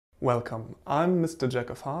Welcome, I'm Mr.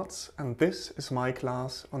 Jack of Hearts and this is my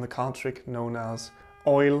class on the card trick known as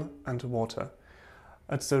oil and water.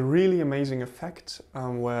 It's a really amazing effect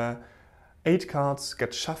where 8 cards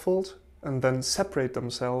get shuffled and then separate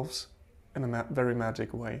themselves in a very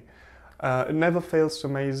magic way. It never fails to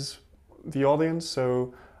amaze the audience,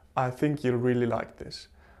 so I think you'll really like this.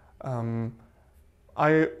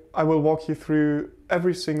 I will walk you through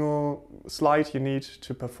every single slide you need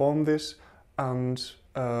to perform this and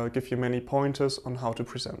give you many pointers on how to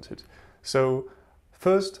present it. So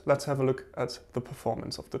first, let's have a look at the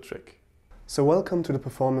performance of the trick. So welcome to the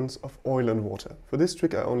performance of oil and water. For this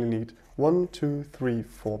trick I only need 1, 2, 3,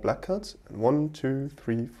 4 black cards and 1, 2,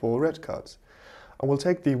 3, 4 red cards. I will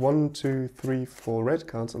take the 1, 2, 3, 4 red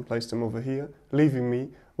cards and place them over here, leaving me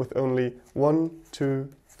with only 1, 2,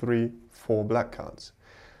 3, 4 black cards.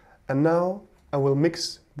 And now I will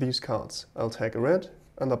mix these cards. I'll take a red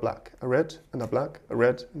and a black, a red and a black, a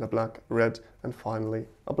red and a black, a red and finally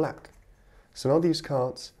a black. So now these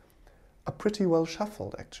cards are pretty well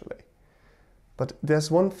shuffled actually. But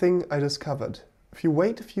there's one thing I discovered. If you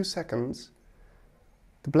wait a few seconds,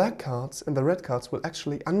 the black cards and the red cards will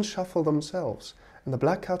actually unshuffle themselves and the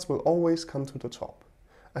black cards will always come to the top.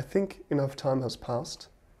 I think enough time has passed.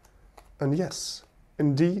 And yes,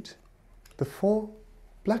 indeed, the 4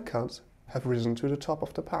 black cards have risen to the top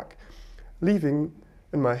of the pack, leaving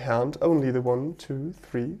in my hand only the 1, 2,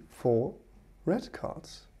 3, 4 red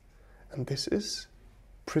cards. And this is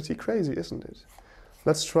pretty crazy, isn't it?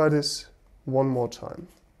 Let's try this one more time.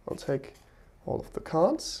 I'll take all of the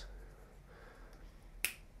cards.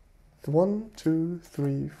 The 1, 2,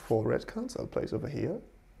 3, 4 red cards I'll place over here.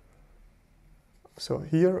 So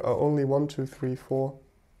here are only 1, 2, 3, 4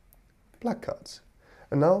 black cards.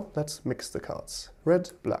 And now let's mix the cards.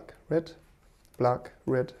 Red, black, red, black,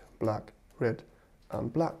 red, black, red,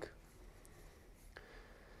 and black.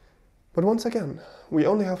 But once again, we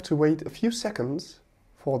only have to wait a few seconds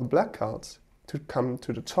for the black cards to come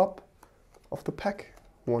to the top of the pack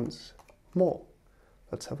once more.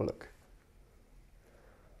 Let's have a look.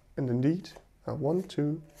 And indeed, 1,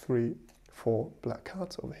 2, 3, 4 black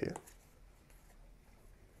cards over here.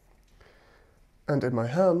 And in my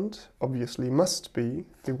hand, obviously, must be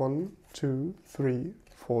the 1, 2, 3,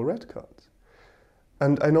 4 red cards.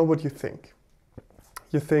 And I know what you think.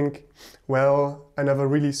 You think, well, I never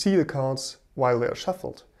really see the cards while they are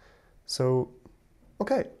shuffled. So,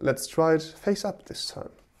 okay, let's try it face up this time.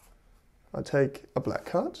 I take a black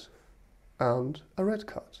card and a red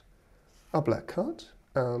card. A black card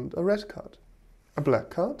and a red card. A black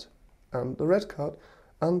card and a red card.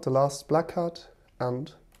 And the last black card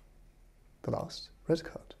and the last red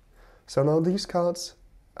card. So now these cards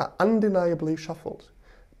are undeniably shuffled.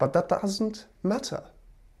 But that doesn't matter.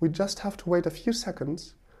 We just have to wait a few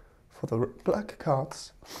seconds for the black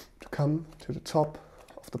cards to come to the top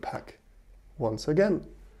of the pack once again.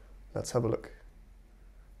 Let's have a look.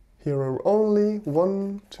 Here are only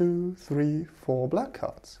 1, 2, 3, 4 black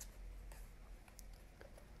cards.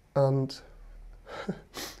 And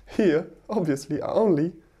here, obviously, are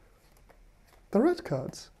only the red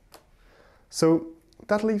cards. So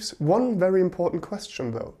that leaves one very important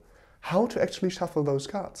question though. How to actually shuffle those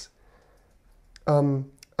cards?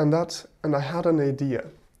 And I had an idea,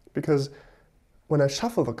 because when I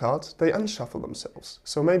shuffle the cards, they unshuffle themselves.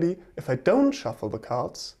 So maybe if I don't shuffle the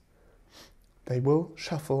cards, they will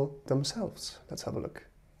shuffle themselves. Let's have a look.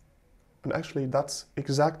 And actually, that's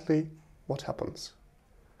exactly what happens.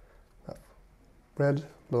 Red,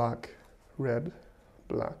 black, red,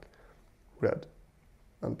 black, red,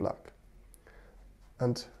 and black.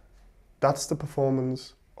 And that's the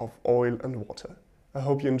performance of oil and water. I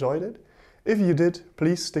hope you enjoyed it. If you did,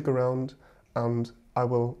 please stick around and I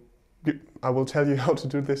will tell you how to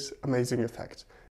do this amazing effect.